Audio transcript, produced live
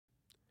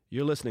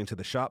You're listening to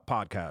the Shop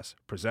Podcast,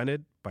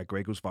 presented by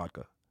Grey Goose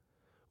Vodka.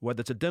 Whether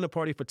it's a dinner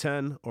party for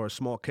 10 or a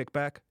small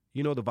kickback,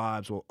 you know the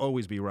vibes will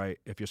always be right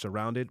if you're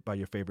surrounded by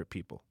your favorite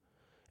people.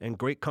 And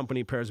great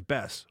company pairs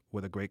best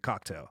with a great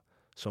cocktail.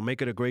 So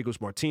make it a Grey Goose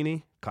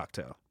Martini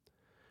cocktail.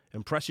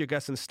 Impress your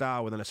guests in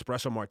style with an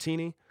espresso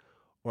martini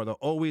or the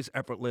always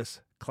effortless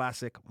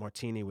classic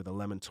martini with a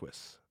lemon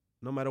twist.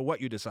 No matter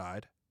what you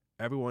decide,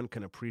 everyone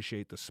can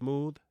appreciate the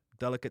smooth,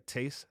 delicate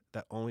taste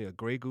that only a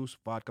Grey Goose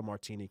Vodka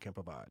Martini can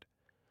provide.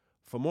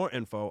 For more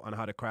info on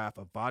how to craft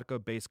a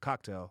vodka-based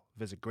cocktail,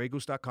 visit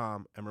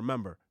greygoose.com, and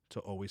remember to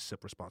always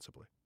sip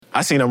responsibly.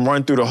 I seen him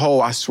run through the hole.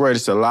 I swear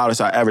it's the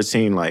loudest I ever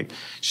seen, like,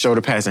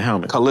 shoulder pass and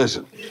helmet.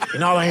 Collision.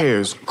 And all I hear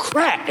is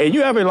crack. And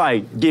you ever,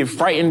 like, get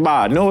frightened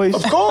by a noise?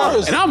 Of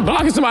course. And I'm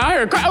blocking somebody. I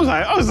hear crack.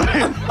 I was like,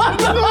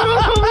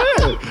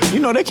 you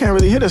know, they can't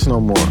really hit us no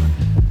more.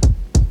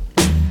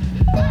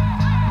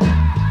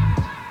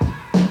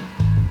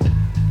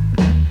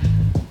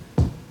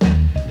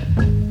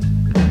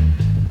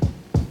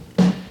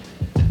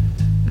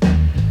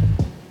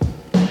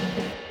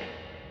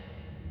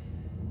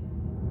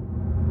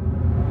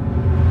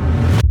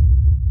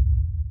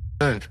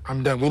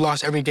 I'm done. We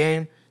lost every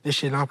game. This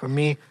shit not for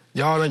me.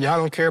 Y'all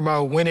don't care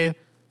about winning.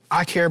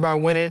 I care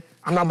about winning.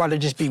 I'm not about to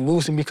just be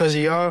losing because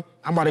of y'all.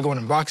 I'm about to go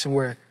into boxing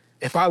where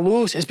if I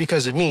lose, it's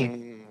because of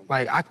me.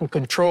 Like, I can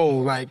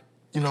control, like,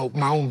 you know,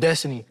 my own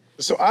destiny.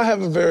 So I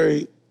have a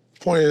very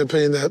pointed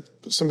opinion that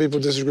some people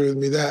disagree with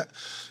me,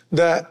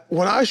 that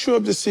when I show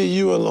up to see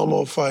you and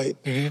Lomo fight,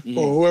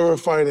 or whoever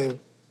fighting,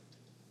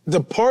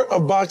 the part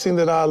of boxing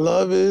that I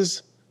love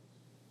is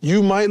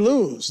you might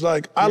lose.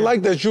 Like, I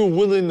like that you're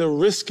willing to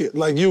risk it.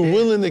 Like, you're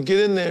willing to get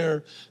in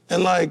there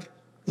and, like,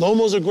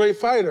 Lomo's a great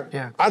fighter.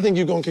 Yeah. I think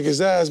you're gonna kick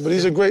his ass, but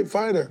he's a great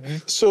fighter.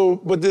 So,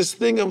 but this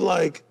thing of,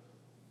 like,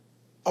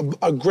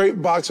 a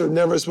great boxer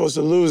never supposed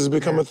to lose has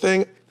become a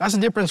thing. That's the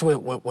difference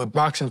with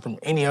boxing from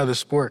any other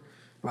sport.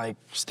 Like,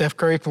 Steph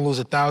Curry can lose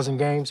 1,000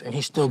 games and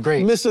he's still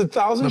great. Miss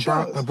 1,000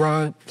 shots.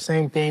 LeBron,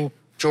 same thing.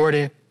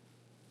 Jordan,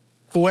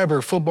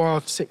 whoever,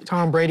 football,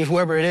 Tom Brady,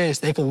 whoever it is,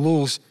 they can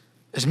lose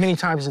as many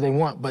times as they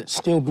want, but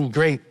still be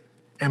great.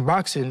 And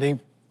boxing,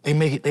 they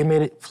made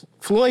it.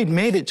 Floyd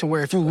made it to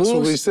where if you lose, That's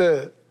what we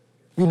said.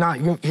 you're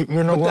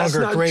no longer That's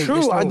not great.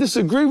 true. I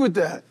disagree with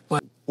that.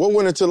 What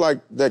went into, like,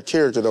 that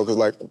character, though? Because,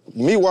 like,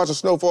 me watching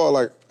Snowfall,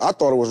 like, I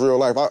thought it was real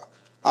life.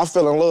 I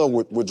fell in love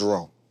with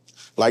Jerome.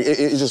 Like,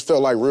 it just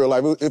felt like real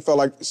life. It felt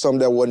like something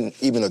that wasn't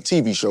even a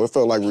TV show. It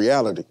felt like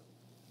reality.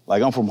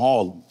 Like, I'm from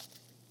Harlem.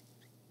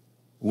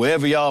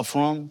 Wherever y'all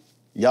from,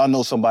 y'all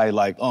know somebody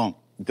like Unc,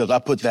 because I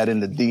put that in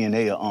the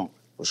DNA of Unc.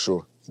 For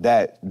sure.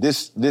 That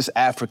this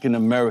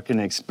African-American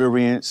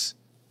experience,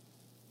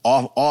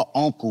 our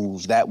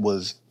uncles that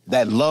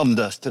loved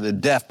us to the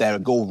death, that'll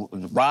go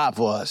ride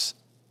for us,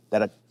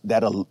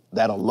 that'll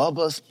love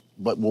us,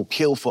 but will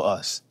kill for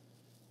us.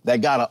 That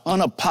got an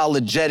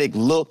unapologetic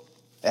look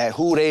at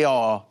who they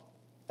are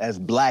as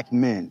black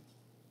men.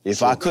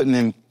 If I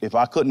couldn't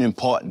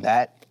impart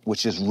that,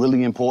 which is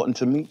really important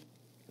to me,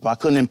 if I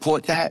couldn't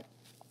import that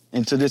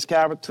into this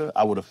character,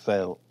 I would have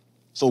failed.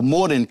 So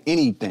more than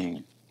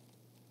anything,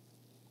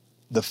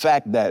 the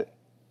fact that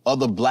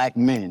other black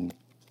men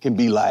can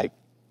be like,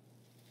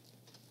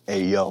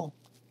 hey, yo,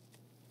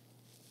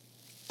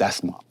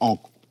 that's my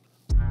uncle.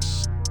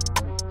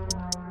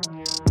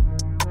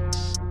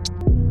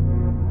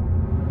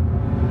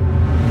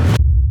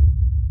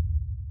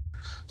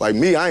 Like,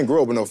 me, I ain't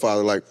grew up with no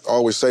father. Like, I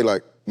always say,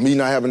 like, me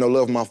not having no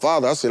love for my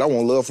father, I said, I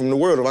want love from the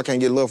world. If I can't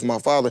get love from my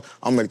father,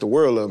 I'll make the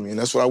world love me. And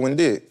that's what I went and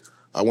did.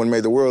 I went and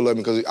made the world love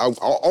me because I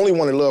only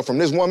wanted love from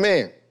this one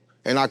man,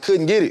 and I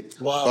couldn't get it.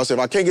 Wow. So I said, if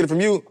I can't get it from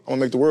you, I'm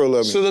gonna make the world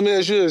love me. So let me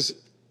ask you this.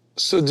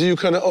 So do you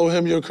kind of owe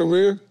him your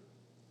career?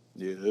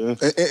 Yeah.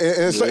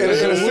 It's a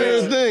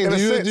weird thing.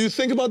 Do you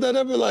think about that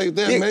ever? Like,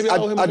 damn, maybe I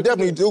owe him I my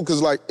definitely career? do,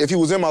 because, like, if he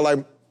was in my life,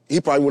 he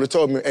probably would have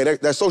told me, hey,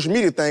 that social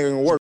media thing ain't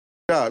gonna work.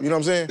 Job, you know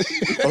what I'm saying?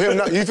 Or him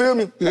not, you feel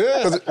me?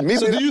 Yeah. Me,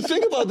 So do you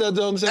think about that,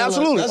 though? I'm saying,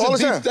 Absolutely, like, all the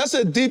time. That's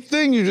a deep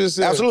thing you just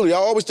said. Absolutely, I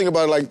always think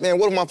about it like, man,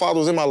 what if my father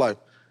was in my life?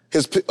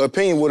 His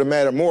opinion would have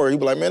mattered more. He'd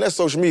be like, man, that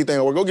social media thing,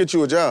 or go get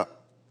you a job.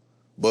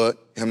 But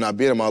him not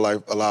being in my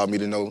life allowed me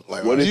to know,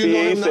 like, What if you he know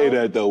ain't him say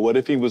now? that, though? What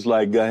if he was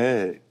like, go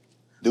ahead,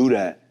 do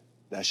that.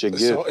 That's your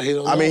gift. So, he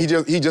don't I mean,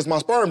 know. he just my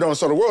sperm donor,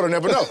 so the world will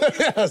never know.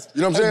 Yes.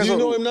 You know what I'm saying? Do you So-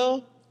 know him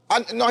now?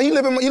 No, he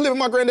live in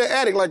my granddad's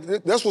attic. Like,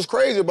 that's what's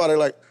crazy about it.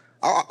 Like,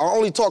 I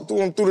only talk to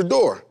him through the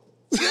door.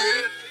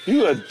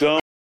 You a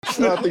dumb. I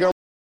think I'm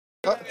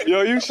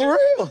Yo, you for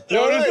real.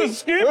 Yo, this is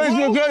skip. Where's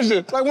your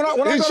question? Like, when I He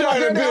go to shot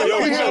my him granddad's,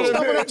 big. he He shot him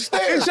stomping big. up the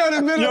stairs. He shot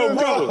him in Yo, the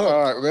brother. door.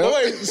 All right, man. Oh,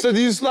 wait, so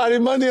do you slide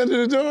him money under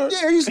the door?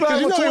 Yeah, he slide Because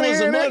my you know 20 he wants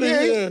some in there,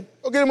 money, yeah.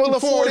 Go get him a little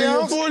 40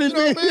 ounce. 40 you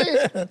know what I mean?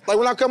 yeah. Like,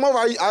 when I come over,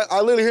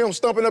 I literally hear him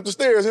stomping up the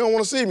stairs. He don't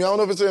want to see me. I don't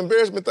know if it's an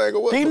embarrassment thing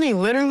or what. Do you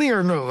mean literally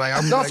or no? Like,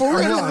 I'm No, like, for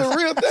real, I'm this is lost. a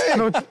real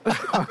thing.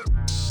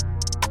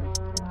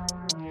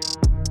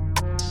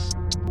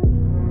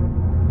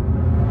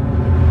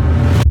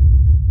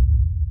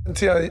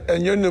 Tia,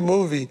 and your new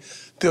movie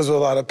deals with a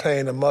lot of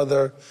pain, the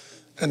mother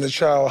and the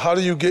child. How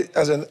do you get,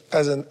 as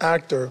an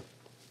actor,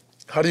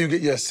 How do you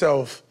get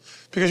yourself,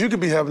 because you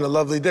could be having a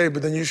lovely day,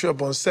 but then you show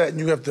up on set and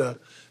you have to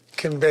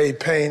convey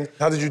pain.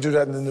 How did you do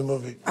that in the new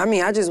movie? I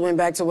mean, I just went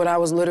back to what I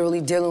was literally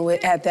dealing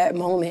with at that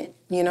moment.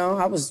 You know,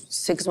 I was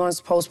 6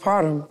 months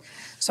postpartum.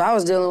 So I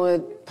was dealing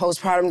with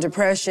postpartum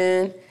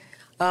depression,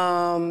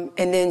 and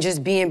then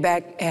just being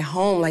back at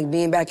home, like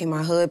being back in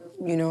my hood,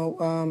 you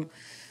know,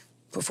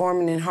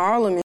 performing in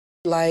Harlem. And,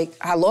 like,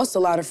 I lost a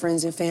lot of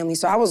friends and family,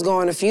 so I was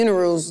going to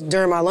funerals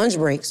during my lunch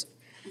breaks.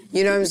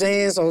 You know what I'm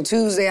saying? So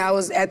Tuesday I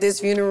was at this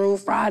funeral,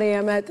 Friday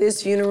I'm at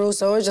this funeral.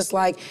 So it's just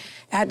like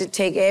I had to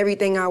take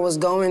everything I was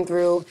going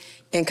through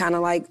and kind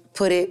of like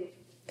put it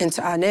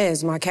into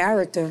Inez, my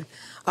character.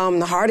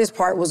 The hardest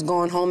part was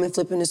going home and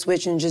flipping the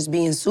switch and just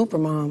being super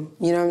mom.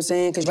 You know what I'm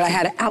saying? Because I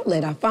had an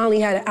outlet. I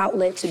finally had an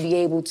outlet to be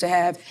able to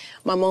have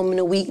my moment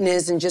of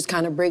weakness and just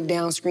kind of break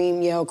down,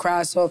 scream, yell,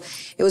 cry. So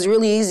it was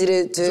really easy to...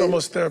 It's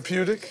almost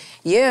therapeutic?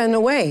 Yeah, in a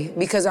way.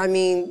 Because, I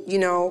mean, you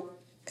know,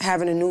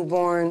 having a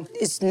newborn,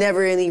 it's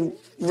never any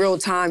real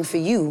time for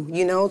you,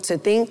 you know, to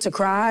think, to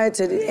cry,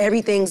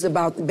 everything's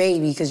about the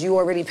baby because you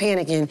already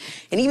panicking.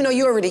 And even though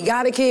you already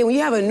got a kid, when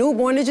you have a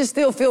newborn, it just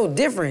still feels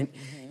different.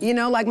 Mm-hmm. You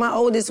know, like my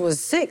oldest was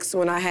 6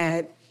 when I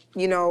had,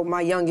 you know,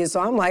 my youngest, so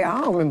I'm like,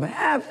 I don't remember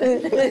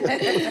happening.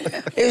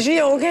 Is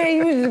she okay?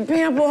 You was the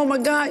pamper, oh my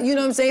God, you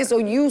know what I'm saying? So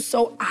you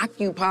so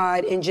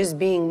occupied in just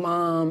being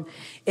mom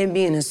and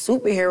being a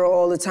superhero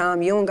all the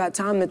time, you don't got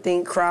time to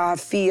think, cry,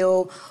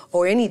 feel,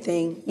 or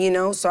anything, you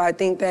know? So I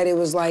think that it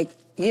was like,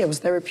 yeah, it was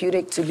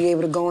therapeutic to be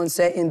able to go on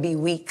set and be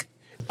weak.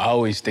 I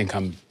always think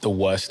I'm the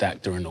worst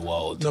actor in the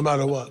world. No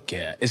matter what.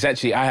 Yeah, it's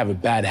actually, I have a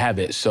bad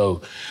habit,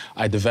 so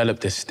I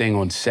developed this thing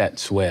on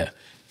sets where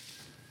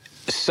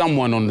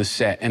someone on the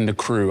set and the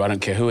crew, I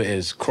don't care who it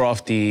is,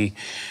 Crafty,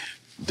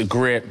 the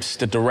grips,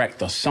 the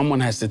director, someone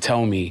has to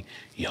tell me,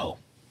 yo,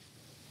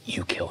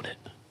 you killed it.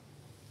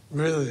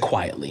 Really?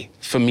 Quietly,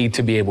 for me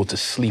to be able to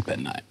sleep at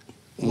night.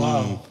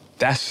 Wow.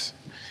 That's,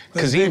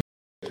 because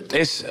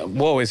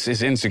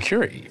it's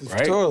insecurity,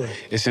 right? Totally.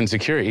 It's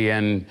insecurity,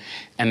 and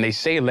they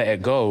say let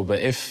it go, but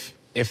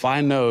if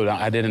I know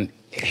that I didn't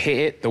hit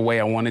it the way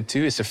I wanted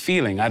to, it's a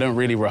feeling. I don't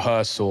really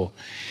rehearse or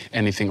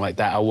anything like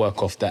that. I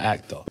work off the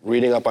actor.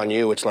 Reading up on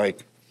you, it's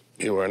like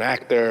you were an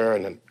actor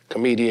and a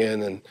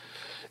comedian and,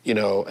 you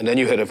know, and then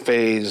you hit a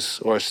phase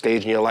or a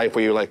stage in your life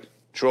where you like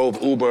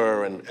drove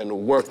Uber and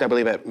worked, I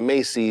believe, at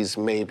Macy's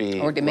maybe.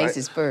 Or the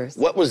Macy's first.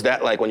 What was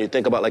that like when you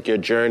think about like your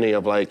journey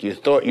of like, you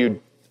thought you'd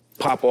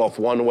pop off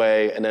one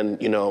way and then,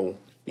 you know,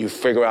 you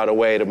figure out a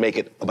way to make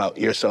it about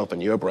yourself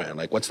and your brand?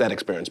 Like, what's that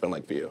experience been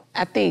like for you?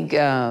 I think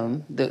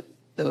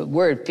the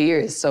word fear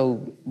is so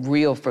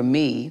real for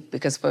me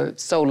because for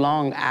so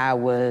long I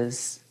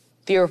was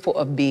fearful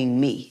of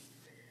being me.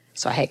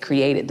 So I had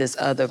created this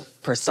other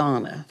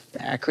persona.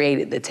 I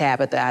created the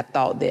Tabitha I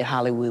thought that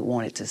Hollywood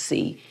wanted to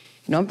see.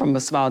 You know, I'm from a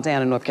small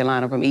town in North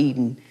Carolina, from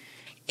Eden,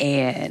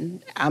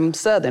 and I'm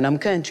Southern, I'm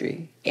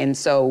country. And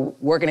so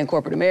working in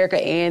corporate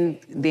America and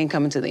then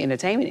coming to the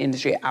entertainment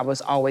industry, I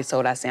was always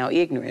told I sound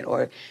ignorant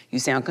or you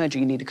sound country,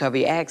 you need to cover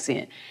your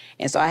accent.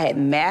 And so I had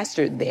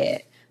mastered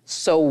that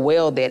so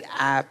well that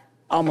I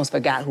almost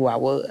forgot who I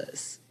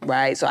was,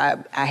 right? So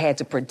I had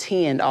to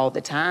pretend all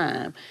the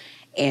time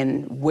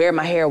and wear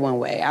my hair one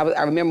way.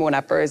 I remember when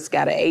I first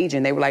got an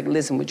agent, they were like,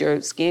 listen, with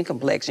your skin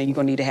complexion, you're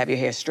gonna need to have your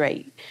hair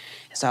straight.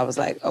 So I was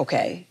like,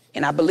 okay.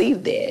 And I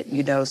believed that,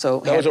 you know,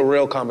 so. That was a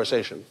real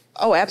conversation.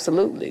 Oh,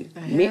 absolutely.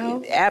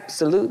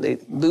 Absolutely.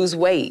 Lose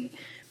weight.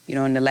 You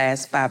know, in the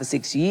last 5 or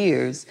 6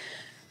 years,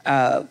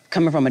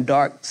 coming from a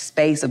dark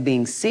space of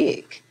being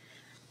sick,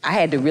 I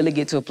had to really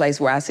get to a place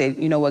where I said,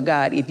 you know what,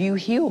 God, if you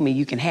heal me,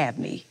 you can have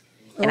me.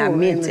 And I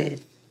meant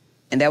it.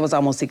 And that was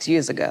almost 6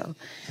 years ago.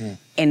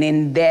 And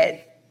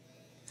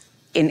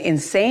in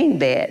saying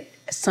that,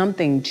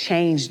 something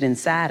changed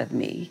inside of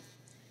me.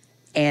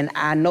 And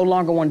I no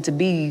longer wanted to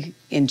be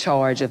in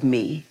charge of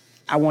me.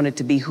 I wanted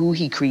to be who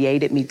he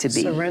created me to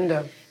be.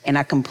 Surrender. And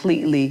I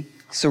completely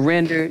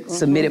surrendered,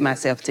 submitted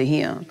myself to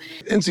him.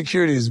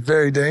 Insecurity is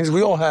very dangerous.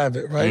 We all have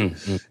it, right?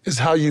 It's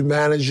how you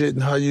manage it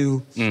and how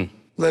you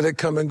let it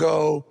come and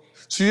go.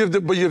 So you have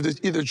to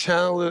either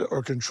channel it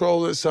or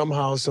control it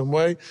somehow, some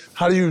way.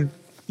 How do you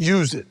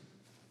use it?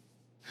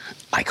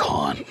 I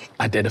can't.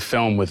 I did a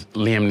film with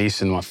Liam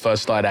Neeson when I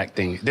first started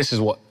acting. This is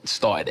what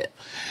started it.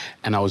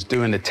 And I was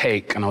doing the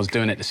take, and I was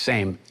doing it the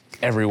same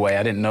every way.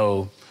 I didn't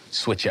know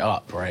switch it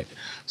up, right?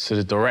 So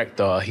the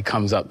director, he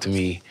comes up to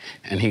me,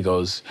 and he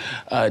goes,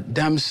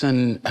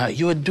 Damson,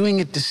 you are doing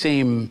it the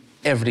same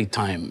every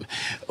time.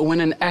 When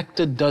an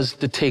actor does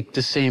the take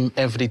the same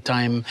every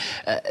time,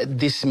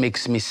 this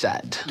makes me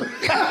sad.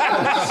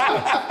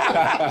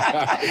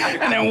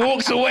 And then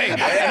walks away.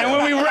 And then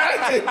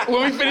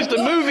when we finished the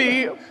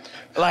movie,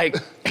 like,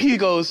 he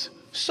goes,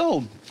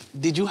 so,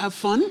 did you have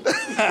fun?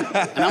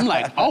 And I'm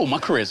like, oh, my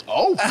career's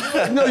over.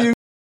 No, you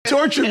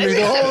tortured me.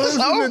 The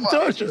whole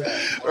torture.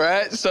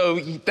 Right?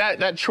 So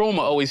that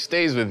trauma always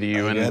stays with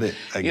you. I get it.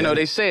 You know,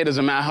 they say it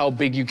doesn't matter how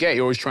big you get,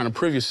 you're always trying to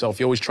prove yourself.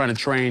 You're always trying to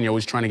train, you're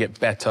always trying to get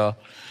better.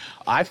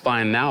 I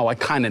find now I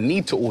kind of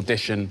need to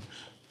audition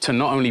to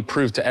not only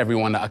prove to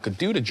everyone that I could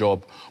do the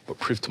job, but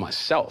prove to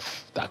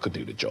myself that I could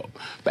do the job.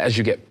 But as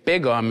you get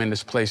bigger, I'm in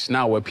this place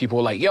now where people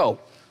are like, yo,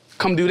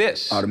 come do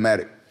this.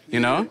 Automatic. You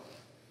know?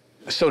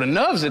 So the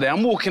nerves are there.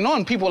 I'm walking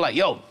on. People are like,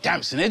 yo,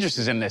 Damson Idris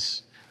is in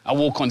this. I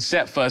walk on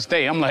set first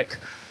day. I'm like...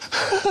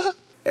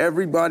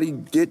 Everybody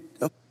get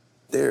a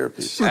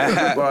therapist.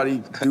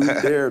 Everybody do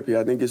therapy.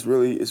 I think it's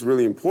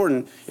really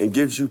important and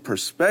gives you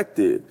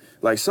perspective.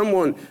 Like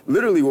someone,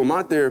 literally what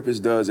my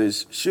therapist does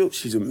is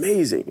she's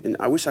amazing, and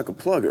I wish I could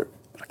plug her,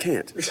 but I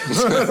can't.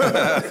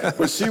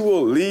 But she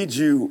will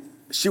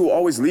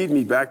always lead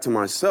me back to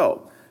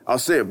myself. I'll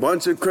say a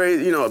bunch of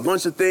crazy, a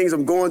bunch of things,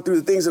 I'm going through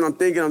the things that I'm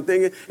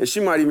thinking, and she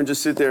might even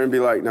just sit there and be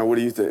like, now what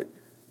do you think?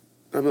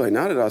 I'll be like,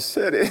 now that I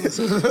said it,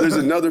 there's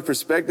another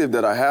perspective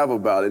that I have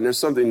about it. And there's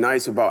something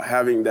nice about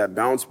having that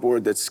bounce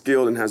board that's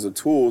skilled and has the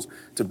tools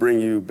to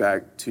bring you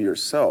back to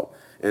yourself.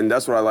 And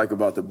that's what I like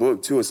about the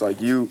book, too. It's like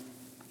you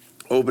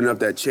open up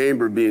that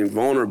chamber being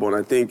vulnerable, and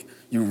I think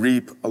you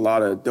reap a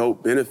lot of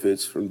dope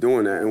benefits from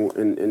doing that.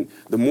 And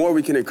the more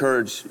we can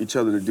encourage each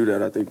other to do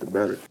that, I think the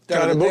better.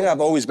 The thing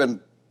I've always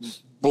been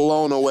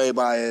blown away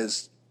by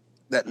is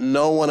that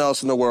no one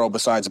else in the world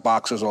besides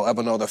boxers will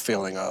ever know the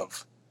feeling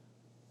of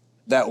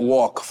that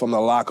walk from the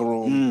locker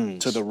room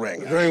to the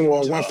ring. Ring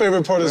walk, my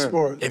favorite part of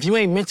sport. If you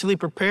ain't mentally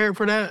prepared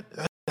for that,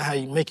 that's how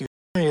you make you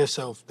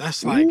yourself.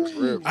 That's like,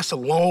 that's a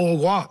long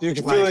walk. You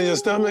can feel it in your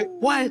stomach?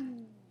 What?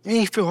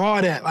 You feel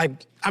all that. Like,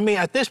 I mean,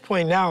 at this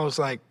point now, it's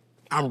like,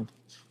 I done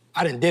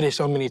did it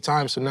so many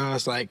times, so now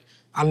it's like,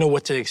 I know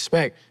what to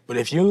expect. But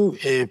if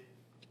it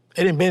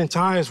had been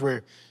times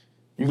where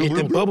you get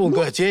them bubble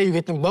guts, you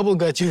get them bubble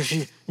guts,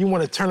 you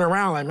want to turn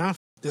around like, man,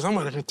 I'm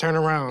gonna turn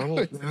around.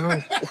 Turn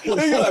around.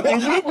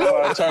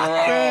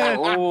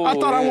 I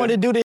thought I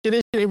wanted to do this shit.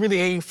 This shit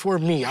really ain't for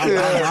me.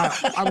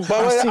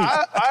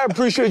 I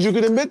appreciate you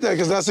can admit that,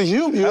 because that's a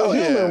human. You're a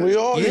human. We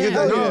all get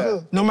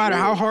that. No matter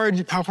how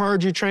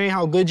hard you train,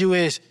 how good you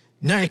is,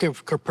 nothing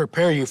could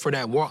prepare you for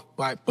that walk,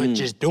 but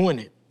just doing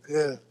it. Yeah.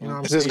 You know what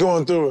I'm just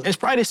going through it. It's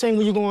probably the same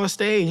when you go on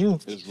stage.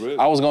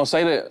 I was gonna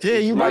say that. Yeah,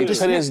 you like might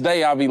to this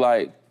day, I'll be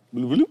like,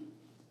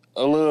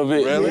 a little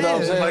bit. Really? You know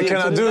what I'm saying? Like, can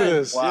I do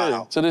this? Wow.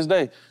 Yeah, to this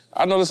day.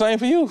 I know the same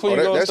for you.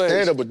 That's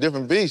stand-up, a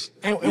different beast.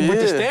 And with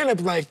the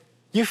stand-up, like,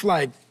 you feel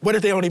like, what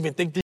if they don't even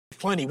think this is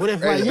funny? What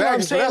if, like, you know what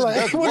I'm saying?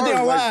 Like, what if they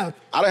don't laugh?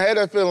 I done had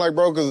that feeling, like,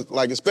 bro, because,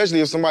 like, especially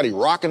if somebody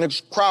rocking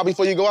the crowd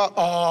before you go out,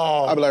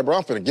 I'd be like, bro,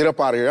 I'm finna get up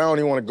out of here. I don't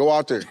even want to go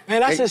out there.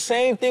 And that's the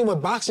same thing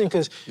with boxing,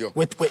 because it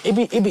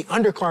be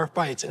undercard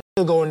fights, and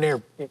they'll go in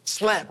there and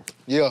slap.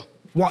 Yeah.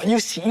 Well, you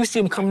see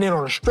them coming in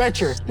on a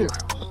stretcher.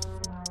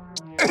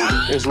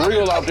 It's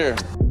real out there.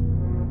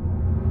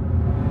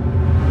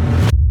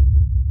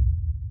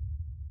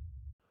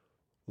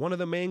 One of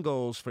the main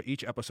goals for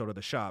each episode of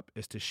The Shop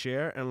is to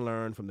share and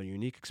learn from the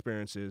unique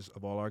experiences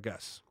of all our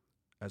guests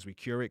as we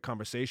curate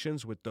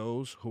conversations with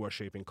those who are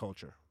shaping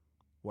culture.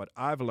 What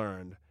I've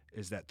learned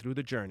is that through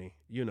the journey,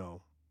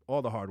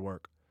 all the hard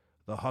work,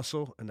 the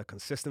hustle, and the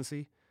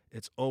consistency,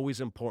 it's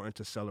always important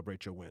to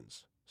celebrate your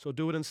wins. So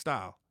do it in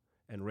style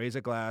and raise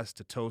a glass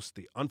to toast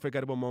the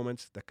unforgettable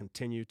moments that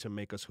continue to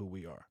make us who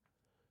we are.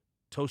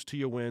 Toast to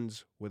your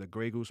wins with a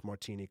Grey Goose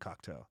Martini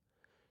cocktail.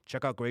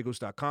 Check out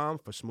greygoose.com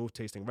for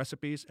smooth-tasting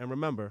recipes, and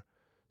remember,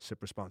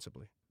 sip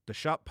responsibly. The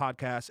Shop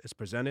podcast is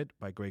presented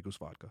by Grey Goose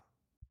Vodka.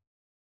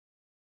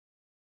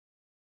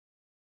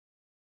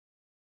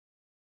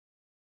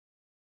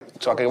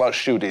 Talking about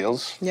shoe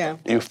deals,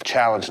 you've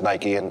challenged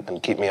Nike,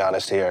 and keep me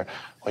honest here,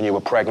 when you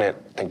were pregnant,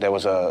 I think there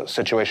was a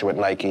situation with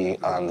Nike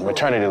on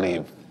maternity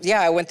leave.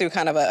 Yeah, I went through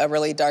kind of a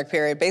really dark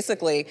period.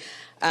 Basically,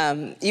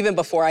 even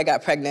before I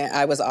got pregnant,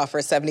 I was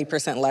offered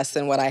 70% less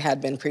than what I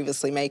had been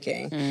previously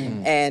making.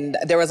 And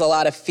there was a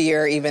lot of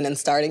fear even in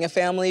starting a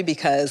family,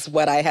 because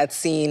what I had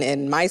seen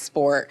in my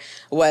sport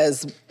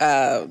was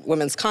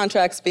women's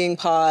contracts being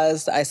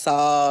paused. I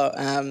saw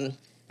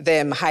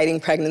them hiding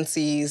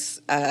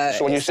pregnancies. So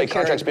when you say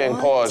contracts being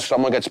paused,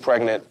 someone gets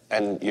pregnant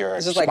and your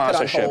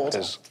sponsorship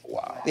is,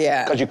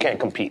 Yeah. Because you can't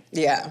compete.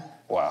 Yeah.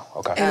 Wow,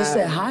 okay. And it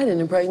said hiding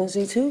in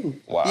pregnancy, too.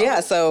 Wow. Yeah,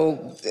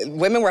 so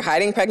women were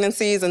hiding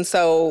pregnancies, and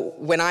so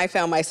when I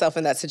found myself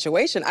in that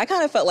situation, I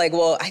kind of felt like,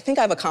 well, I think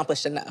I've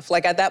accomplished enough.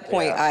 Like, at that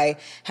point, I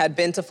had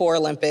been to 4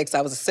 Olympics.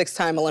 I was a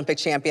 6-time Olympic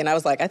champion. I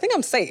was like, I think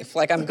I'm safe.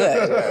 Like, I'm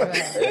good.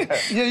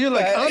 Yeah, you're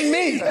like, I'm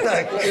me.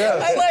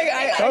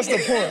 That's the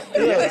point.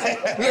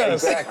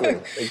 Exactly.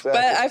 But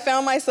I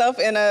found myself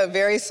in a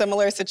very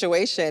similar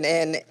situation,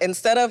 and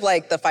instead of,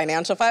 like, the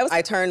financial fight,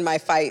 I turned my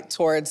fight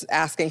towards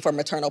asking for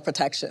maternal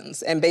protections.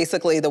 And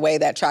basically the way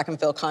that track and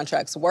field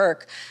contracts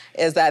work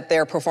is that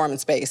they're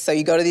performance-based. So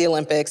you go to the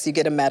Olympics, you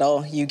get a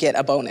medal, you get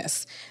a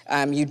bonus.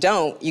 You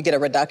don't, you get a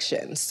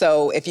reduction.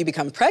 So if you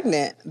become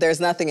pregnant, there's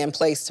nothing in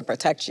place to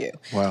protect you.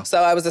 Wow.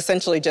 So I was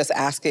essentially just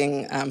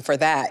asking for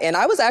that. And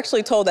I was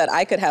actually told that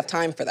I could have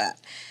time for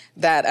that.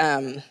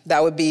 that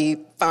would be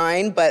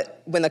fine.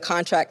 But when the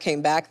contract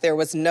came back, there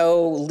was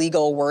no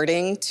legal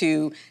wording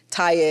to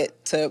tie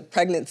it to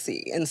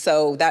pregnancy. And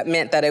so that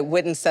meant that it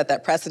wouldn't set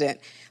that precedent.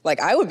 Like,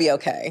 I would be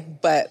okay,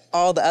 but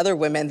all the other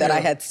women that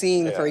I had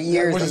seen for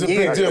years Which is and a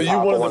big years. deal. You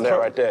wanted one there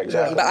right there,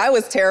 exactly. But I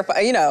was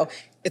terrified. You know,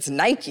 it's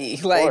Nike,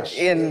 like,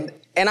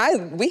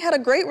 we had a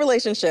great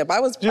relationship. I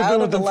was proud You've been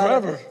of with them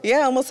forever.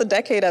 Yeah, almost a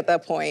decade at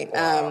that point.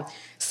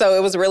 So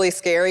it was really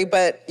scary,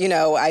 but, you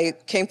know, I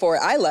came forward.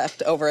 I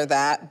left over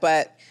that,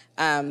 but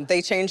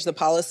they changed the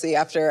policy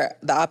after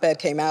the op-ed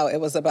came out.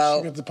 It was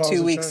about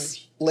 2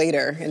 weeks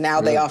later, and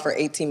now they offer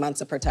 18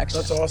 months of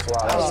protection. That's awesome.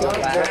 Oh,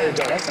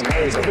 That's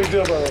amazing. It's a big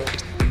deal, by the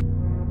way.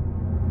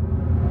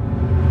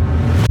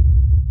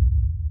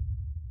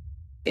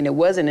 And it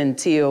wasn't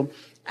until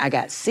I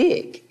got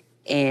sick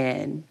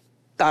and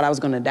thought I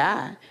was gonna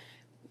die.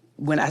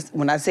 When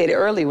I said it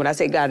earlier, when I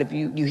said, God, if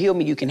you heal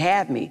me, you can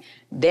have me,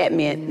 that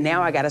meant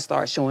now I gotta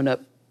start showing up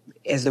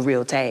as the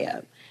real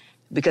Tab.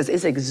 Because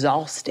it's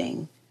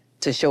exhausting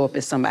to show up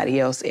as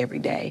somebody else every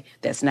day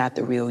that's not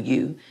the real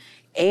you.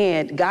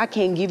 And God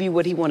can't give you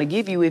what he wanna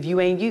give you if you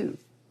ain't you,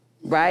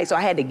 right? So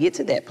I had to get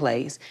to that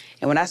place.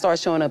 And when I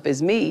started showing up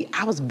as me,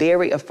 I was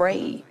very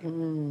afraid.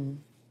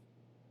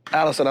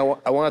 Allison,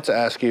 I wanted to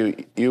ask you,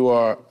 you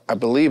are, I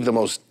believe,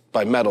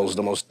 by medals,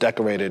 the most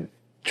decorated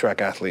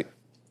track athlete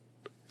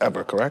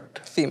ever, correct?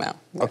 Female.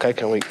 Okay,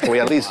 can we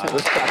at least,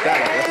 let's clap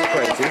that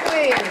up, that's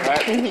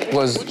crazy. Right?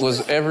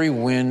 Was every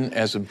win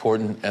as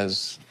important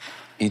as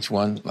each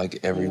one, like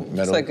every medal?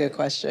 That's a good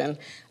question.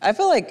 I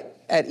feel like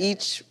at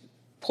each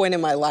point in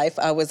my life,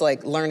 I was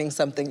like learning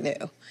something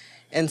new.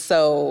 And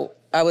so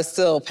I was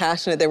still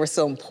passionate, they were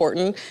still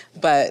important,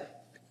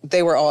 but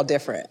they were all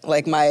different.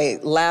 Like my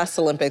last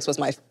Olympics was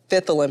my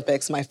 5th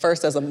Olympics, my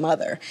first as a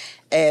mother.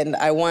 And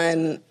I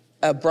won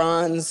a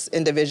bronze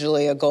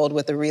individually, a gold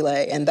with the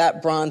relay. And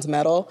that bronze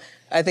medal,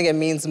 I think it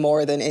means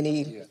more than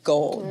any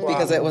gold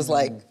because it was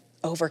like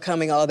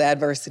overcoming all the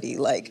adversity,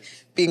 like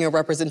being a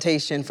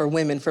representation for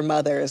women, for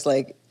mothers,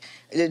 like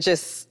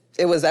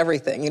it was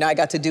everything. You know, I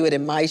got to do it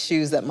in my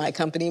shoes that my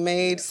company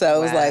made. So it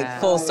was like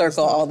full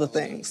circle, all the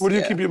things. Where do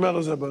you keep your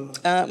medals at, by the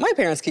way? My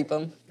parents keep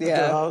them. At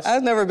Yeah, the house?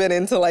 I've never been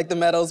into like the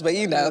medals, but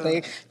you know,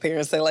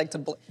 they like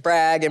to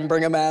brag and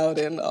bring them out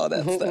and all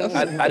that stuff.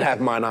 I'd have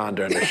mine on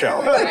during the show.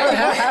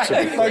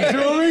 Like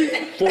jewelry?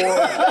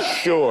 For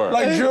sure.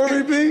 Like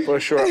jewelry, B? For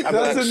sure.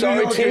 That's the Sorry,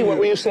 New York T, in what you.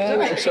 were you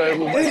saying? I'm sorry,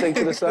 one thing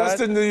to the side.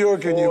 That's the New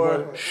York in you,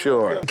 bro.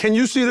 Sure. Can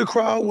you see the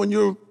crowd when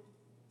you're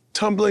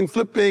tumbling,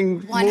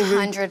 flipping, moving?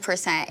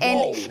 100%.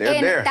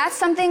 And that's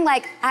something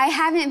like I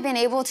haven't been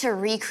able to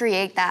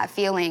recreate that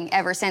feeling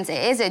ever since.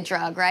 It is a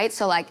drug, right?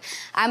 So like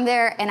I'm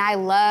there and I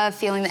love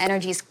feeling the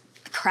energies,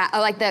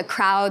 like the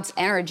crowd's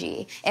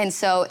energy. And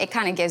so it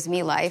kind of gives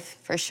me life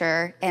for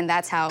sure. And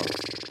that's how,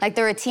 like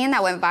the routine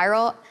that went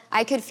viral,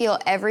 I could feel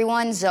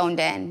everyone zoned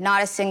in.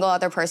 Not a single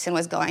other person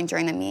was going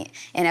during the meet.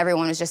 And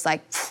everyone was just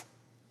like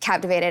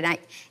captivated. And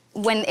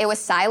when it was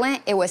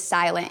silent, it was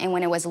silent. And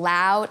when it was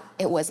loud,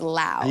 it was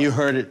loud. And you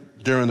heard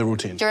it during the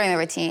routine? During the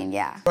routine,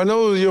 yeah. I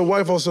know your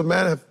wife also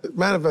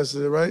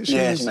manifested it, right? She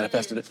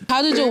manifested it.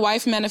 How did your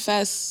wife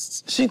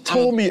manifest? She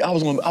told me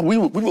we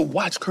would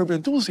watch Curb Your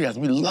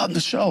Enthusiasm. We loved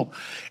the show.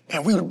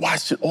 And we would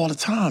watch it all the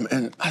time.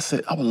 And I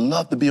said, I would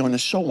love to be on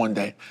this show one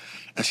day.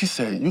 And she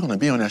said, you're gonna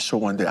be on that show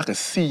one day. I could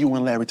see you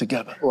and Larry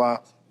together.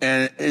 Wow.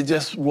 And it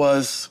just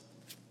was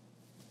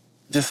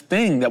this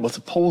thing that was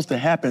supposed to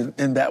happen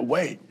in that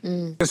way.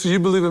 So you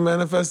believe in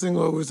manifesting,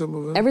 or was it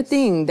moving?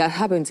 Everything that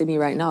happened to me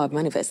right now, I've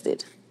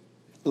manifested.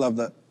 Love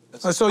that.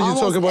 I saw you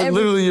talk about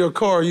literally your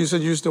car. You said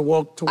you used to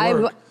walk to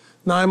work.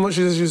 9 months,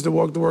 she just used to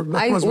walk to work.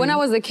 When I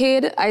was a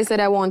kid, I said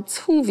I want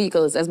 2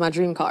 vehicles as my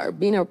dream car.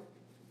 Being a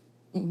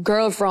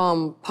girl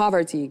from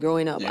poverty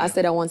growing up, I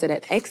said I wanted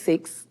an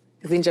X6.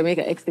 Because in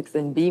Jamaica, X6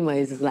 and Beamer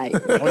is like,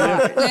 I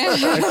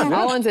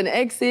want an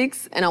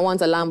X6 and I want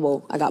a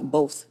Lambo. I got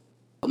both.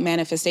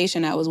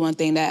 Manifestation, that was one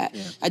thing that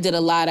I did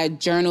a lot. I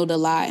journaled a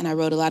lot and I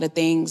wrote a lot of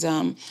things.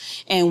 And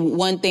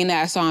one thing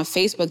that I saw on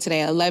Facebook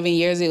today, 11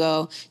 years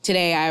ago,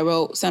 today I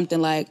wrote something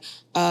like,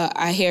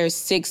 I hear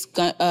six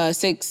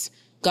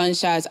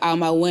gunshots out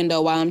my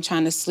window while I'm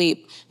trying to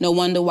sleep. No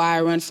wonder why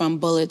I run from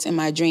bullets in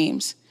my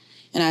dreams.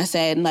 And I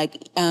said,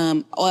 like,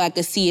 all I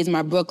could see is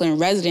my Brooklyn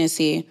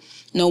residency.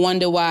 No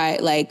wonder why,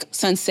 like,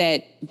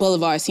 Sunset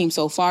Boulevard seemed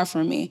so far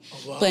from me.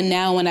 Oh, wow. But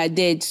now when I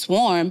did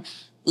Swarm,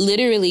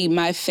 literally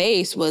my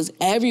face was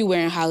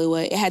everywhere in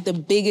Hollywood. It had the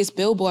biggest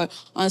billboard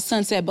on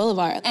Sunset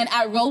Boulevard. And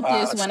I wrote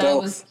this when I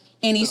was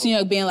in East New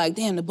York being like,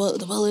 damn, the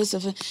bullets.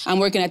 I'm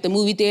working at the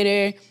movie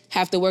theater,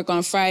 have to work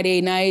on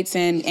Friday nights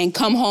and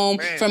come home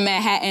from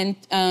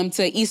Manhattan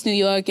to East New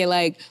York at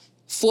like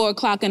 4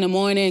 o'clock in the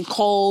morning,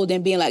 cold,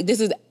 and being like, this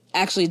is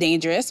actually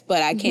dangerous,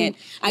 but I can't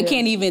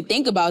even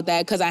think about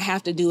that because I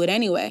have to do it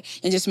anyway.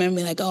 And just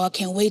remember like, oh, I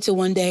can't wait till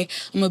one day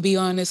I'm gonna be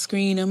on the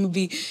screen, I'm gonna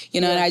be,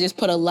 and I just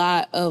put a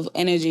lot of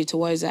energy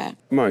towards that.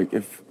 Mike,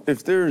 if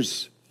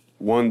there's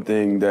one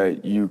thing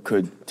that you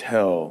could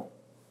tell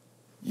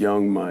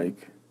young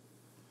Mike,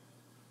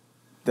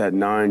 that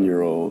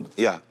 9-year-old,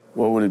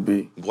 What would it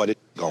be? Boy, it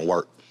gonna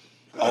work.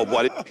 Oh,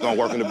 boy, it gonna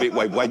work in a big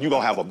way. Boy, you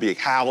gonna have a big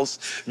house.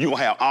 You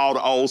gonna have all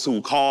the old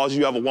school cars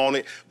you ever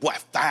wanted. Boy,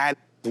 fine.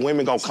 The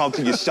women gonna come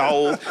to your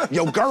shows.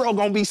 Your girl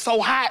gonna be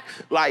so hot.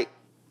 Like,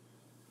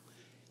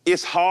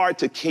 it's hard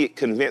to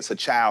convince a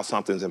child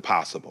something's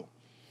impossible.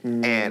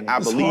 And I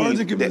believe it's hard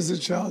to convince a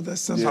child that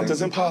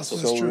something's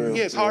impossible. That's true.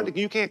 Yeah, it's hard to,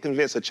 you can't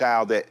convince a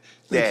child that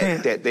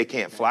they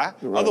can't fly.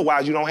 Right.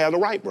 Otherwise, you don't have the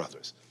Wright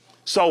brothers.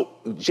 So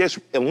just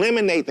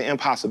eliminate the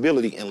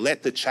impossibility and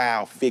let the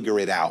child figure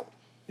it out.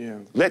 Yeah.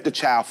 Let the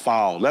child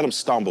fall, let them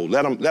stumble,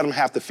 let them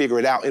have to figure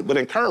it out, but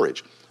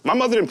encourage. My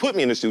mother didn't put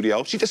me in the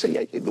studio. She just said,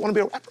 yeah, you wanna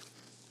be a rapper?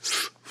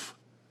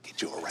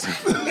 Get you a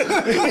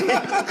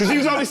rapper. Because she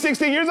was only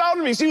 16 years older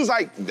than me. She was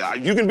like, nah,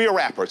 you can be a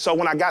rapper. So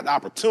when I got the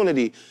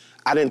opportunity,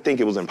 I didn't think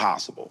it was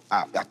impossible.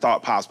 I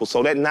thought possible.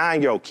 So that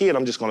 9-year-old kid,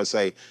 I'm just gonna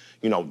say,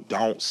 you know,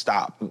 don't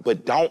stop,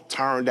 but don't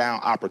turn down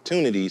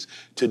opportunities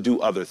to do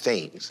other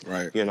things.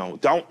 Right. You know,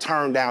 don't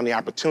turn down the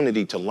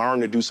opportunity to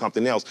learn to do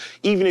something else.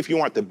 Even if you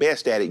aren't the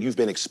best at it, you've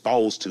been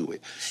exposed to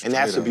it. And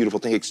that's the beautiful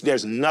thing.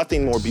 There's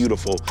nothing more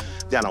beautiful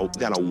than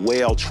a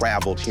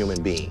well-traveled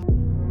human being.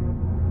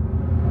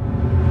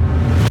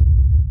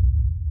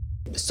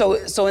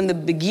 So in the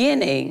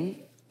beginning,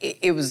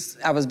 I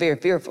was very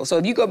fearful. So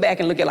if you go back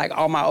and look at like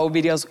all my old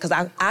videos, because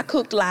I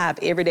cooked live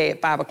every day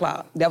at 5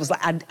 o'clock. That was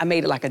like, I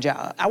made it like a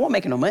job. I wasn't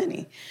making no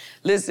money.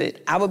 Listen,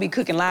 I would be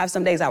cooking live.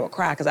 Some days I would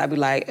cry because I'd be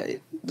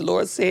like, the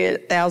Lord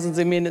said thousands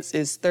of minutes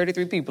is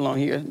 33 people on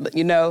here,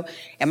 you know?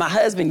 And my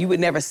husband, you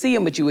would never see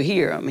him, but you would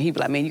hear him. And he'd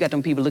be like, man, you got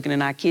them people looking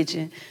in our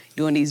kitchen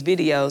doing these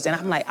videos. And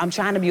I'm like, I'm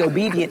trying to be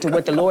obedient to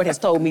what the Lord has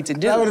told me to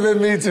do. That would have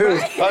been me too.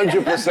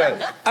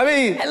 100%. I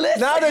mean,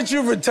 now that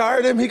you've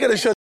retired him, he could have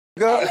shut up.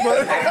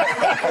 But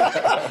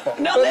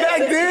back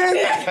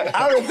then,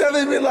 I would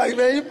definitely be like,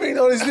 man, you bring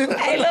all these people.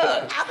 Hey,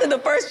 look, after the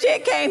first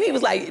check came, he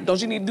was like,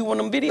 don't you need to do one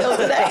of them videos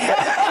today?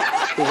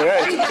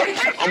 Hey,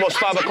 almost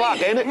 5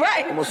 o'clock, ain't it?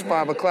 Right. Almost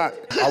 5 o'clock.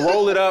 I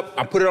roll it up,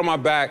 I put it on my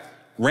back.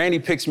 Randy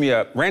picks me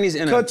up. Randy's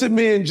in Cut to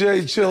me and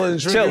Jay chilling,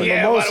 drinking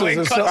mimosas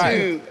and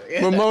something.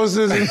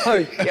 Mimosas and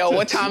like. Yo,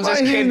 what time's this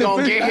kid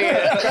gonna get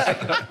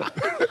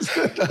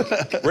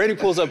here? Randy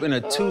pulls up in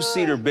a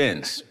 2-seater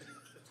Benz.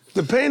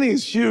 The painting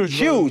is huge.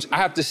 Huge. I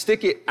have to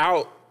stick it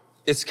out.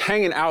 It's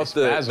hanging out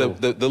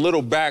the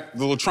little back, the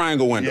little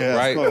triangle window,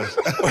 right?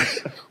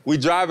 We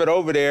drive it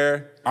over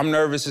there. I'm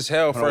nervous as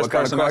hell. First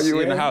person I see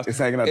in the house. It's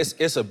hanging out.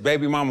 It's a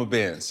baby mama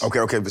Benz.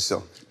 Okay, but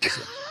still.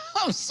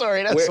 I'm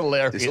sorry, that's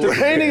hilarious. The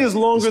painting is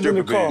longer than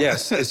the car.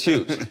 Yes, it's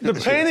huge. The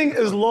painting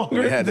is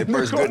longer than the car.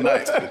 First good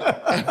night.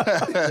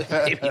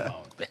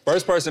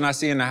 First person I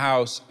see in the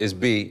house is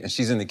B, and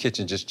she's in the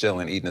kitchen just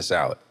chilling, eating a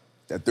salad.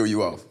 That threw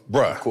you off.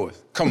 Bruh, of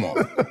course. Come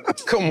on,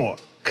 come on.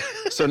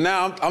 So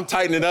now I'm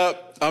tightening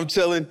up, I'm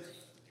chilling.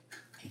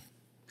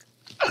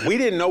 We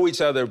didn't know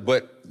each other,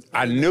 but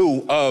I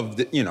knew of,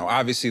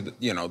 obviously,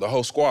 the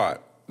whole squad.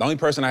 The only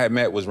person I had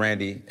met was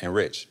Randy and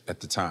Rich at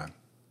the time.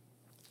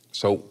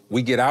 So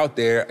we get out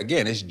there,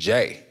 again, it's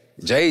Jay.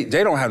 Jay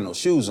don't have no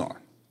shoes on.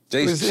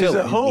 Jay's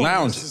chilling, he's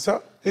lounging,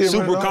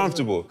 super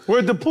comfortable. We're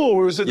at the pool,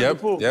 we were sitting at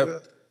the pool. Yep. Yeah.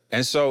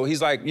 And so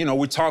he's like,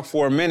 we talk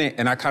for a minute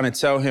and I kind of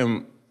tell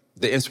him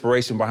the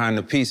inspiration behind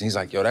the piece. And he's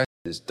like, yo, that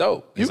is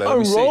dope. He's You like,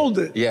 unrolled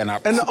it. Yeah,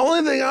 and the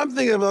only thing I'm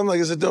thinking of, I'm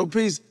like, it's a dope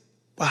piece.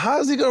 But how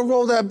is he gonna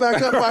roll that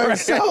back up by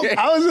himself?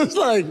 I was just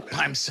like,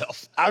 by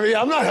himself. I mean,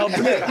 I'm not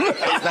helping it.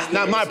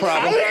 Not my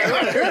problem.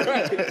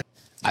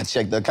 I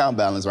checked the account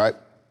balance, right?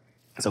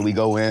 So we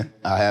go in.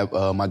 I have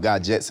my guy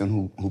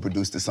Jetson, who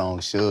produced the song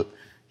Shook.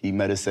 He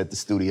met us at the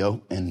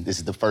studio, and this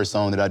is the first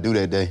song that I do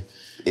that day.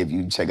 If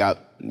you check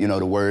out,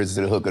 the words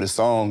to the hook of the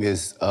song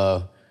is,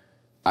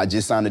 I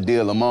just signed a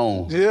deal, I'm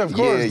on. Yeah, of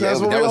course. That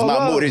was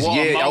my mood. It's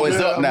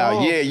up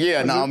now.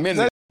 Yeah, now I'm in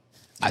it.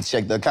 I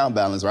checked the account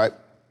balance, right?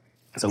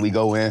 So we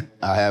go in.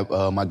 I have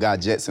my guy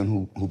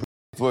Jetson, who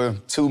for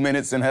 2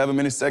 minutes and however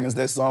many seconds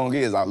that song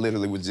is, I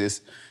literally was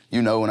just,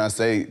 when I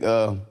say,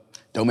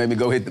 don't make me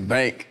go hit the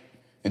bank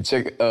and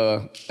check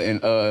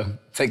and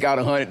take out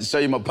 100 to show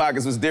you my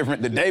pockets was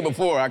different. The day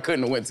before, I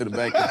couldn't have went to the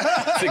bank and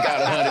took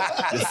out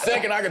 100. The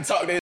second I could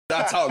talk this,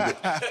 I talked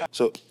it.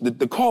 So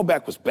the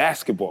callback was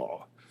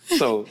basketball.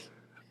 So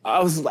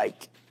I was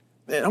like,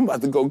 man, I'm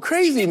about to go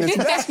crazy in this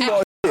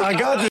basketball. I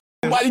got this.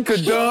 Nobody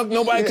could dunk.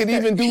 Nobody could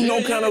even do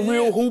no kind of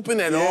real hooping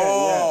at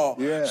all.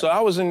 Yeah. So I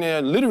was in there,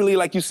 literally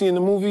like you see in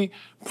the movie,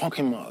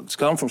 punking mugs.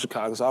 Cause I'm from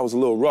Chicago, so I was a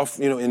little rough,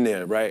 in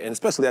there, right? And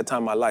especially that time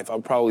in my life,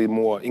 I'm probably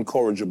more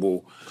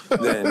incorrigible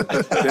than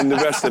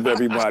the rest of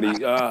everybody,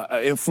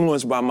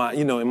 influenced by my,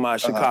 in my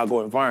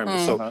Chicago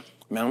environment. So,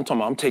 man, I'm talking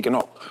about I'm taking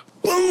off,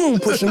 boom,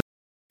 pushing.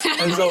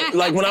 And so,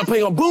 like when I'm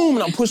playing on boom,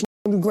 and I'm pushing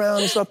on the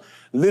ground and stuff.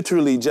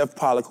 Literally, Jeff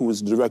Pollack, who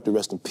was the director,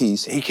 rest in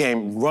peace, he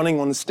came running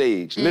on the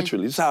stage,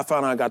 literally. This is how I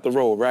found out I got the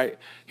role, right?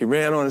 He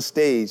ran on the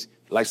stage,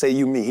 like say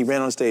you, me, he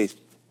ran on stage.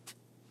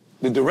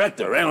 The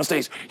director ran on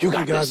stage, you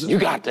got this, you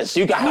got this,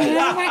 you got it.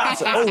 I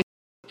said, oh,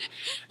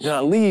 then I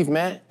leave,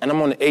 man, and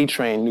I'm on the A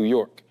train, New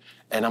York,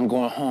 and I'm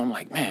going home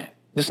like, man,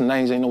 this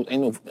 90s ain't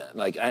no,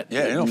 like, ain't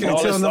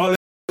no all this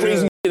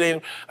crazy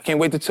I can't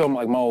wait to tell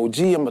my OG.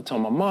 I'm gonna tell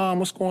my mom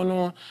what's going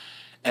on.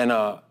 And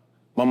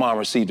my mom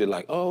received it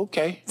like, oh,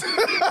 okay.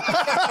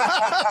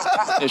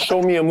 And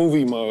show me a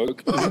movie,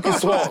 mug. You can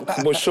talk,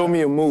 but show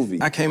me a movie.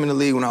 I came in the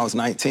league when I was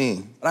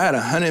 19. I had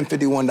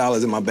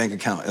 $151 in my bank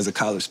account as a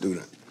college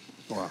student.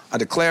 Wow. I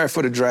declared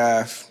for the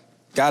draft,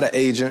 got an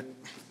agent.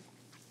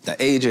 The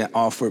agent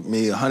offered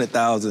me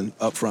 $100,000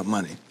 upfront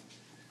money.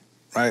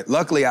 Right?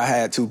 Luckily, I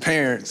had two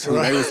parents who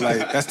they was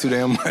like, that's too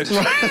damn much.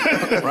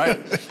 Right?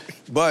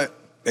 But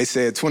they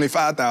said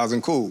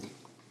 $25,000, cool.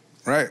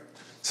 Right?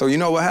 So you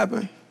know what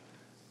happened?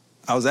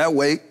 I was at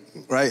Wake,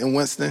 right, in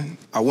Winston.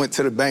 I went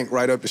to the bank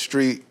right up the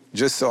street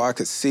just so I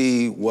could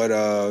see what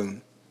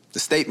the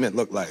statement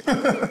looked like.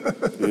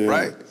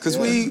 Right? Because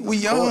we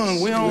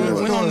young, we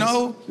don't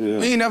know. Yeah.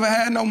 We ain't never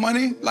had no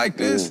money like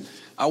this. Yeah.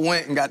 I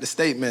went and got the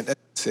statement that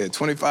said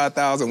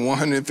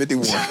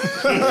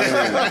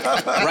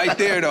 $25,151. Right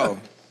there, though.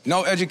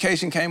 No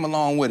education came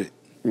along with it,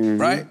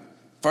 right?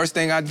 First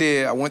thing I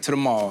did, I went to the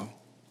mall.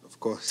 Of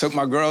course. Took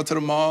my girl to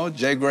the mall,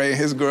 Jay Gray and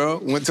his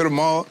girl, went to the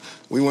mall.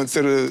 We went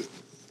to the...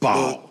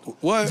 Ball.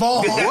 What?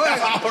 Ball.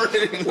 What?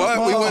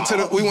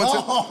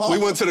 We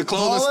went to the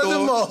clothing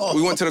store.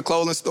 We went to the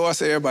clothing store. I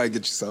said, everybody get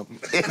you something.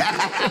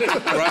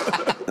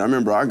 Right? I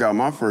remember I got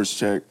my first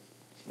check.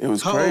 It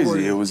was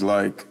crazy. It was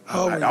like,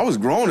 I was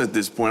grown at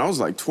this point. I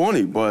was like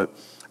 20, but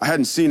I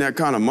hadn't seen that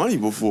kind of money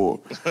before.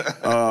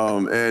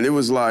 And it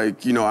was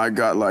like, you know, I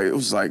got like, it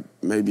was like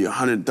maybe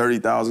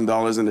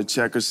 $130,000 in a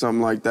check or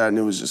something like that. And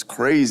it was just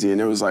crazy.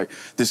 And it was like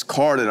this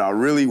car that I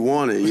really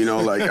wanted, you know,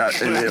 like,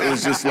 and it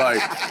was just like,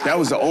 that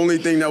was the only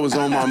thing that was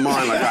on my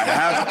mind. Like, I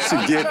have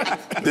to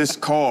get this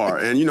car.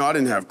 And, you know, I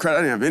didn't have credit,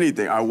 I didn't have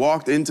anything. I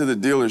walked into the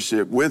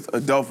dealership with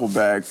a duffel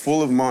bag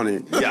full of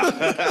money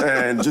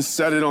and just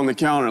set it on the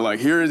counter. Like,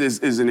 here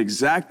is an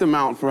exact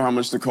amount for how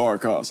much the car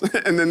costs.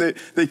 And then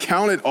they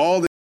counted all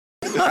the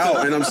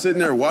out, and I'm sitting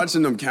there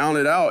watching them count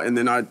it out, and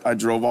then I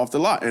drove off the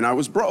lot, and I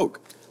was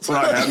broke. So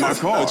I had my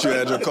car. But you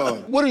had your car.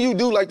 What do you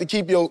do like to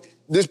keep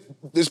this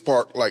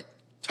part like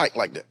tight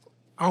like that?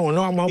 I don't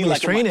know. I'm always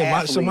like training.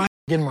 So I'm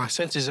getting my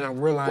senses and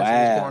I'm realizing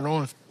what's going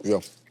on.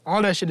 Yeah.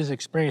 All that shit is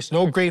experience.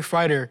 No great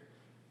fighter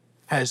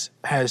has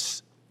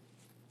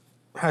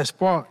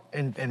fought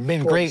and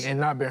been great and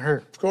not been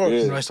hurt. Of course.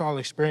 You know, it's all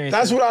experience.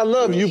 That's what I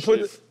love.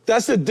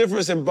 That's the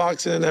difference in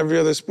boxing and every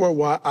other sport.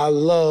 Why I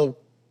love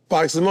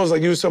boxing the most.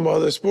 Like you were talking about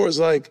other sports,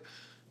 like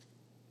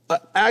a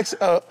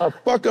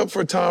fuck up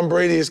for Tom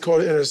Brady is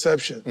called an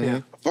interception.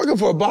 Yeah. A fuck up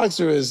for a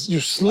boxer is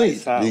you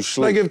sleep. You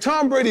sleep. Like if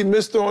Tom Brady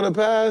missed throwing a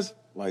pass,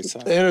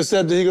 the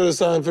intercepted, he go to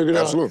side and figure it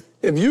out.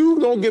 If you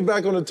don't get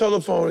back on the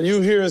telephone and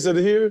you hear instead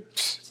of here,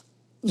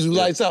 you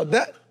lights out.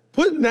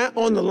 Putting that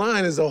on the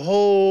line is a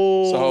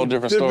whole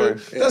different story.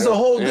 That's a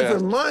whole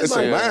different mindset. It's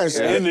a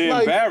mindset. And the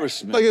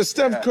embarrassment. Like if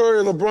Steph Curry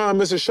and LeBron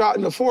miss a shot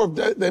in the fourth,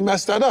 they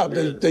messed that up.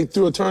 They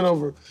threw a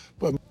turnover.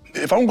 But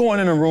if I'm going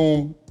in a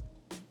room,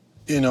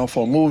 you know,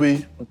 for a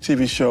movie, a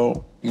TV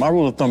show, my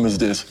rule of thumb is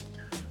this.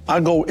 I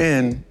go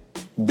in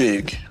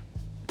big.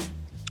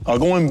 I'll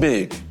go in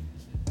big.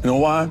 You know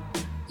why?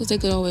 Because they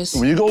could always...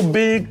 When you go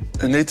big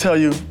and they tell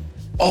you,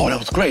 oh, that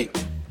was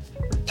great,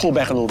 pull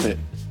back a little bit.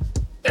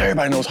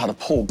 Everybody knows how to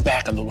pull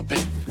back a little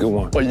bit. Good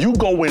one. But you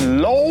go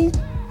in low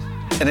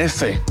and they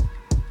say,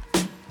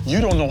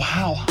 you don't know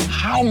how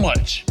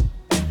much.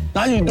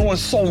 Now you're doing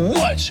so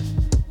much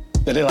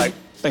that they're like,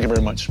 thank you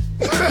very much.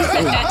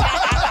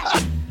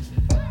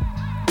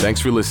 Thanks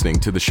for listening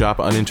to The Shop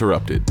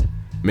Uninterrupted.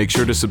 Make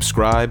sure to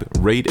subscribe,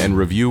 rate, and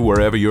review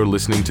wherever you're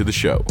listening to the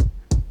show.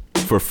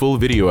 For full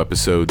video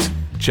episodes,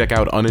 check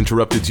out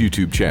Uninterrupted's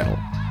YouTube channel.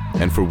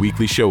 And for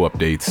weekly show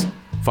updates,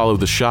 follow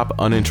The Shop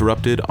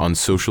Uninterrupted on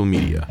social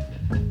media.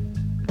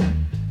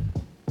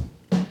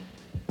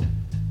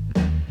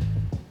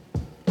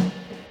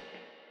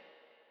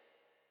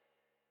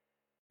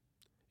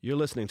 You're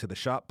listening to The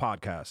Shop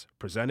Podcast,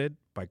 presented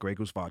by Grey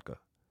Goose Vodka.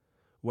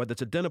 Whether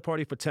it's a dinner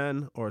party for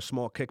 10 or a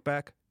small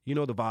kickback, you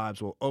know the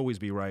vibes will always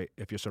be right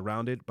if you're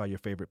surrounded by your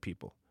favorite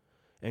people.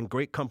 And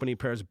great company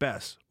pairs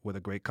best with a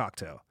great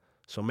cocktail.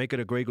 So make it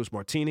a Grey Goose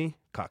Martini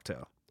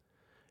cocktail.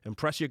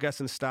 Impress your guests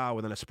in style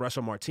with an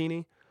espresso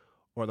martini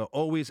or the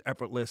always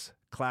effortless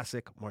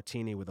classic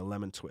martini with a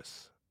lemon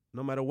twist.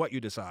 No matter what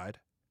you decide,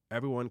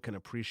 everyone can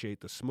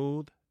appreciate the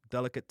smooth,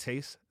 delicate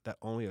taste that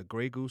only a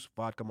Grey Goose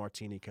Vodka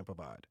Martini can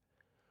provide.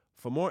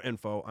 For more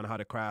info on how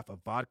to craft a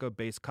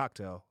vodka-based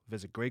cocktail,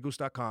 visit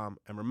greygoose.com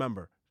and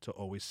remember to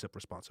always sip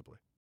responsibly.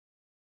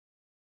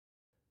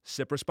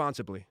 Sip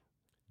responsibly.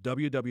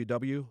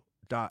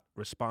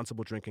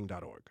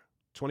 www.responsibledrinking.org.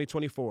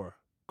 2024,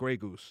 Grey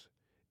Goose.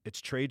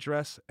 Its trade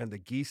dress and the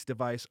geese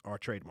device are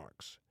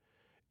trademarks.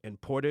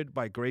 Imported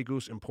by Grey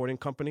Goose Importing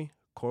Company,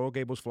 Coral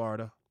Gables,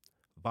 Florida.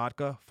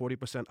 Vodka,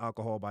 40%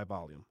 alcohol by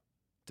volume.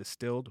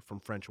 Distilled from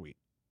French wheat.